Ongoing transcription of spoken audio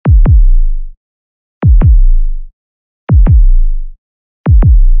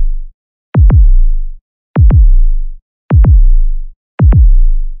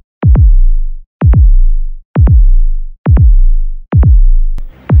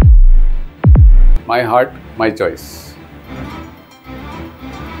My heart, my choice.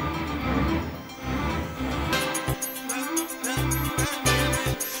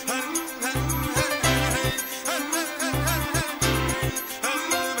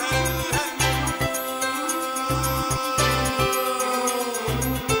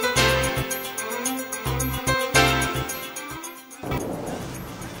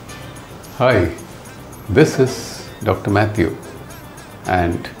 Hi, this is Dr. Matthew,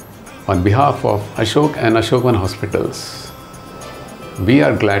 and on behalf of Ashok and Ashok One Hospitals, we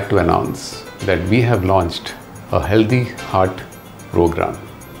are glad to announce that we have launched a Healthy Heart program.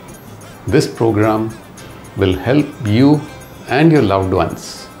 This program will help you and your loved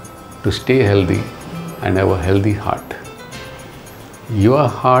ones to stay healthy and have a healthy heart. Your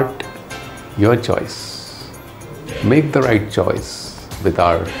heart, your choice. Make the right choice with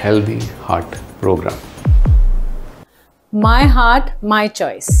our Healthy Heart program. My heart, my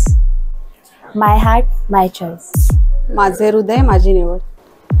choice. My heart, my choice. माझे हृदय माझी निवड.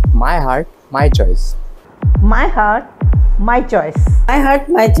 My heart, my choice. My heart, my choice. My heart,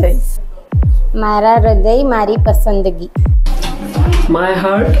 my choice. मारा हृदय मारी पसंदगी. My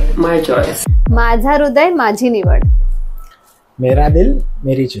heart, my choice. माझा हृदय माझी निवड. मेरा दिल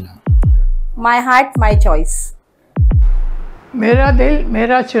मेरी चुनाव. My heart, my choice. मेरा दिल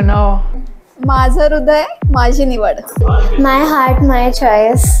मेरा चुनाव. माझं हृदय माझी निवड. My heart, my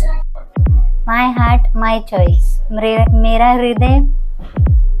choice. My heart, my choice. मेरा हृदय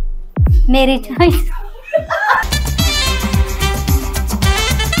मेरी choice.